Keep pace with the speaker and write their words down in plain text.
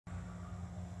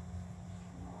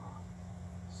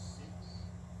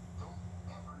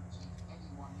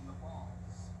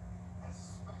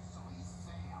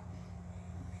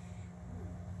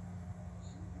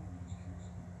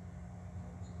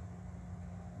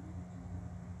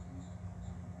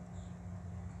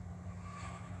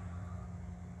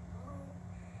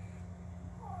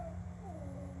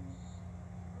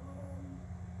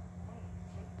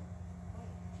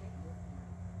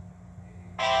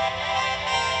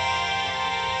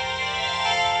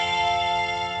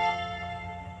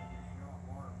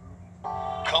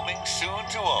Coming soon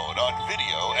to own on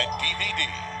video and DVD.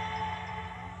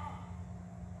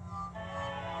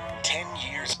 10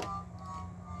 years.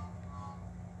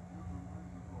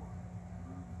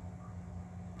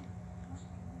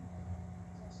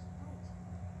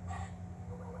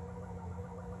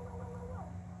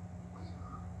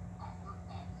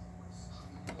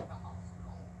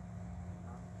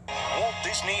 Walt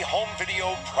Disney Home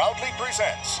Video proudly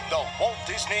presents the Walt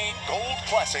Disney Gold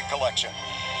Classic Collection.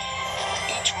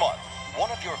 Each month, one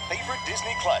of your favorite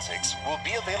Disney classics will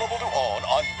be available to own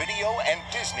on video and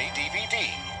Disney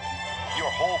DVD. Your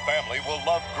whole family will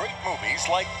love great movies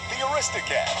like The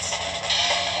Aristocats.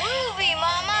 Movie,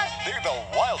 Mama! They're the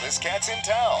wildest cats in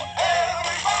town.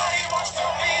 Everybody wants to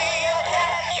be a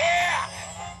cat! Yeah!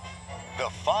 The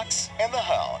Fox and the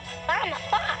Hound. I'm a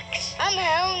fox. I'm a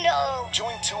hound.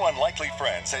 Join two unlikely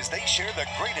friends as they share the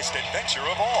greatest adventure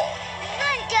of all.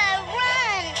 Run, Dad,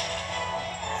 run!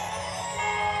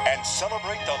 And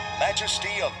celebrate the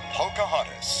majesty of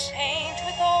Pocahontas. Paint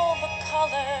with all the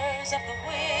colors of the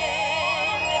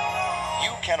wind.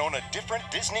 You can own a different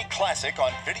Disney classic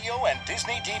on video and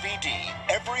Disney DVD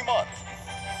every month.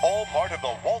 All part of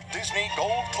the Walt Disney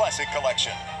Gold Classic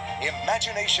Collection.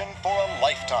 Imagination for a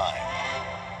lifetime.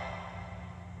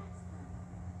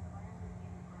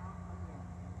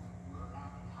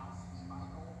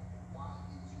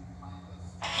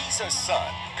 He's a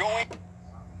son going...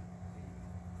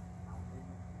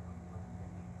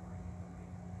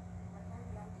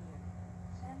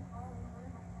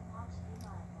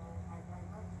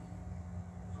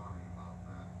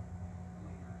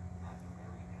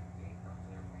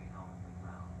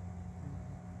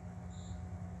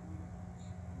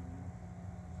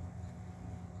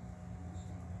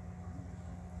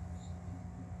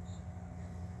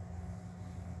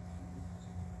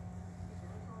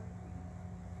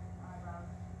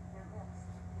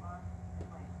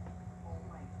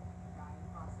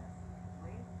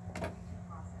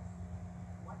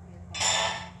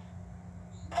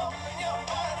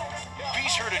 Be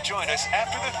sure to join us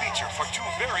after the feature for two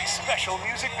very special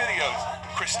music videos.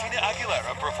 Christina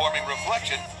Aguilera performing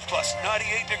Reflection, plus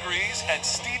 98 Degrees and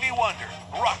Stevie Wonder,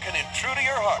 rockin' and true to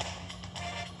your heart.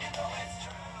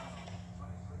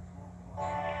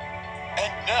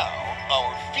 And now,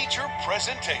 our feature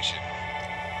presentation.